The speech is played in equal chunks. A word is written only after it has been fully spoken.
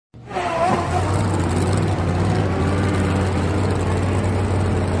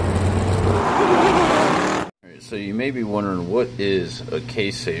So you may be wondering, what is a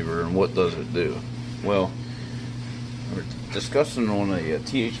case saver and what does it do? Well, we're discussing on a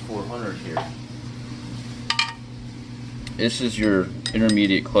TH400 here. This is your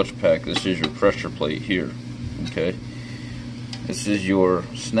intermediate clutch pack. This is your pressure plate here. Okay. This is your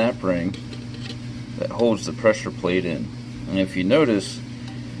snap ring that holds the pressure plate in. And if you notice,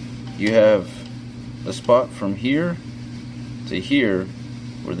 you have a spot from here to here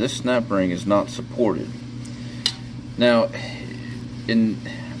where this snap ring is not supported. Now, let me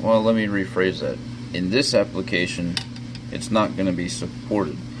rephrase that. In this application, it's not going to be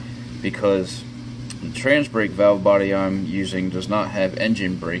supported because the trans brake valve body I'm using does not have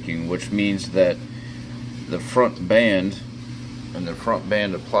engine braking, which means that the front band and the front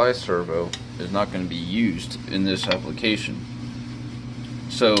band apply servo is not going to be used in this application.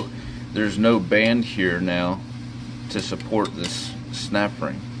 So there's no band here now to support this snap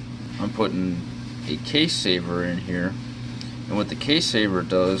ring. I'm putting a case saver in here, and what the case saver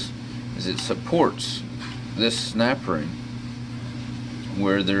does is it supports this snap ring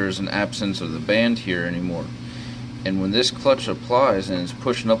where there is an absence of the band here anymore. And when this clutch applies and it's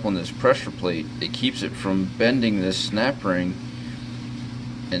pushing up on this pressure plate, it keeps it from bending this snap ring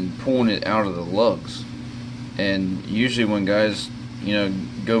and pulling it out of the lugs. And usually when guys,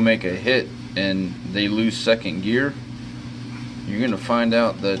 go make a hit and they lose second gear, you're going to find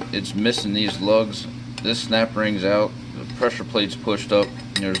out that it's missing these lugs, this snap ring's out, the pressure plate's pushed up,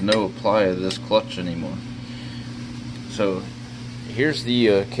 and there's no apply of this clutch anymore. So here's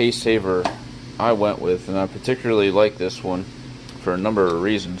the case saver I went with, and I particularly like this one for a number of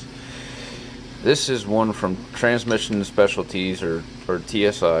reasons. This is one from Transmission Specialties, or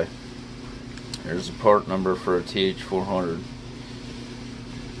TSI. There's a part number for a TH400.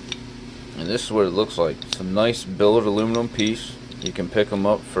 And this is what it looks like. It's a nice billet aluminum piece. You can pick them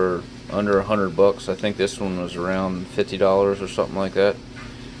up for under $100. I think this one was around $50 or something like that.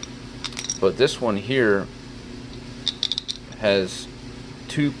 But this one here has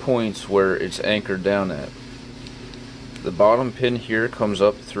 2 points where it's anchored down at. The bottom pin here comes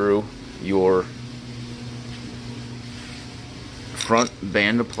up through your front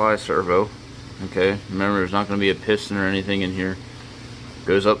band apply servo. Okay, remember there's not going to be a piston or anything in here.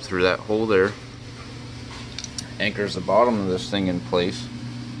 Goes up through that hole there, anchors the bottom of this thing in place.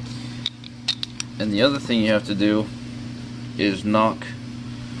 And the other thing you have to do is knock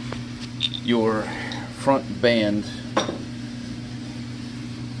your front band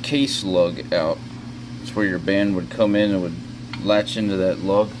case lug out. It's where your band would come in and would latch into that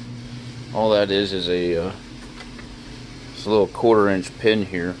lug. All that is a it's a little 1/4 inch pin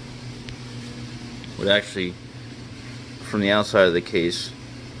here. Would actually, from the outside of the case,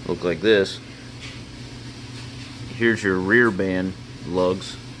 look like this. Here's your rear band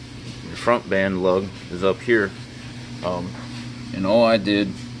lugs. Your front band lug is up here. And all I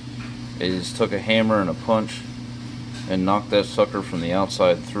did is took a hammer and a punch and knocked that sucker from the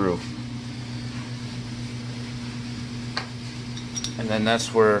outside through. And then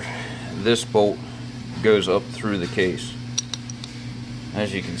that's where this bolt goes up through the case.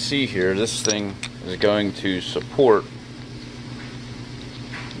 As you can see here, this thing is going to support,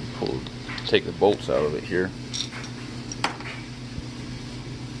 take the bolts out of it here.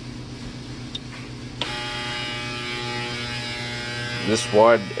 This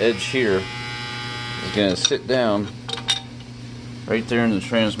wide edge here is going to sit down right there in the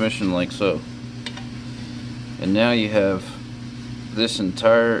transmission like so. And now you have this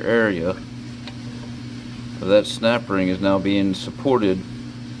entire area of that snap ring is now being supported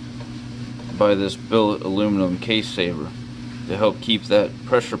by this billet aluminum case saver to help keep that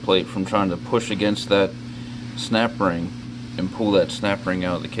pressure plate from trying to push against that snap ring and pull that snap ring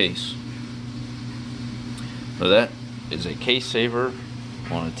out of the case. So that is a case saver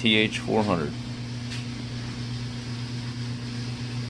on a TH400.